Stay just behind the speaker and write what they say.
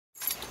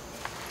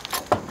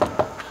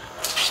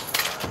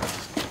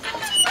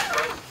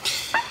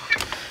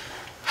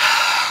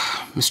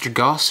Mr.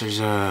 Goss,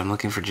 I'm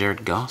looking for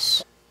Jared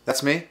Goss.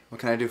 That's me. What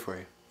can I do for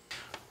you?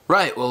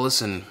 Right, well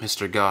listen,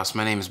 Mr. Goss,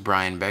 my name is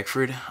Brian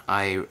Beckford.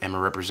 I am a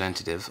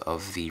representative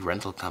of the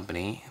rental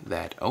company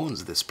that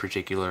owns this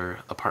particular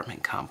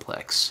apartment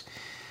complex.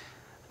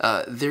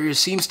 There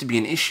seems to be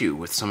an issue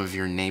with some of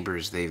your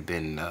neighbors. They've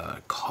been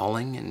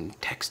calling and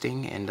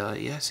texting and,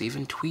 yes,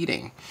 even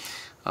tweeting.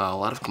 A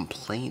lot of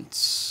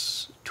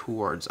complaints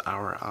towards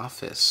our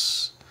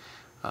office.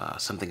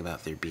 Something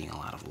about there being a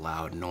lot of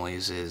loud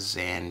noises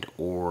and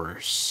or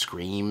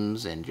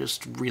screams and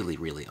just really,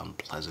 really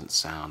unpleasant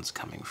sounds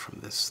coming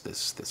from this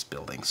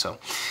building. So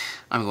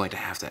I'm going to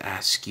have to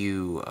ask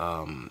you,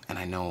 and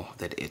I know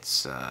that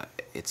it's a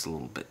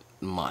little bit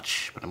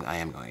much, but I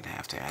am going to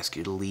have to ask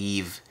you to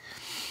leave.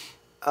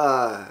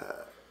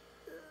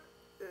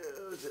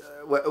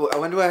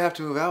 When do I have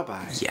to move out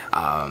by?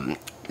 Yeah,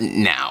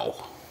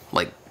 now.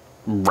 Like,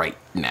 right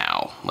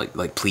now.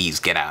 Like, please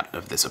get out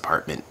of this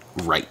apartment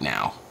right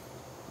now.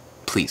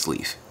 Please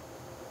leave.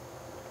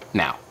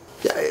 Now.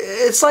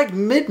 It's like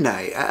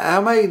midnight. How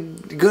am I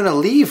gonna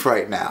leave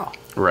right now?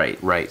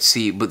 Right.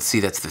 See,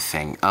 that's the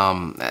thing.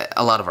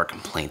 A lot of our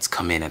complaints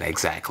come in at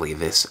exactly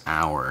this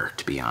hour,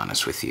 to be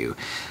honest with you.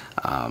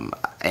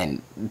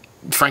 And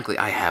frankly,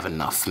 I have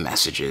enough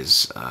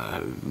messages.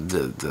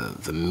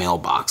 The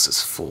mailbox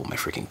is full. My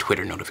freaking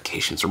Twitter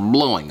notifications are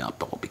blowing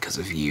up all because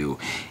of you.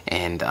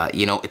 And,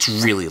 you know, it's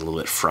really a little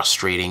bit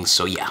frustrating.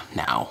 So yeah,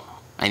 now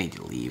I need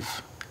to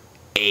leave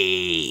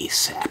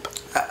ASAP.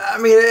 I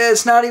mean,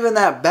 it's not even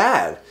that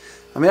bad.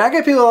 I mean, I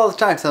get people all the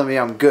time telling me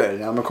I'm good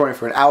and I'm recording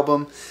for an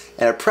album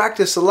and I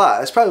practice a lot.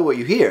 That's probably what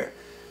you hear.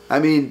 I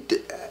mean,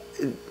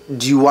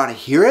 do you want to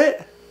hear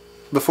it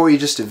before you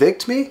just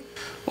evict me?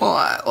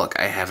 Well, look,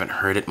 I haven't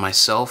heard it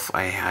myself.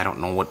 I don't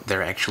know what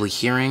they're actually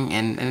hearing,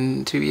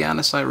 and to be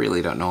honest, I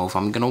really don't know if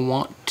I'm gonna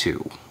want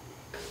to.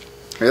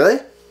 Really?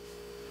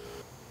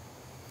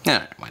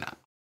 Yeah, why not?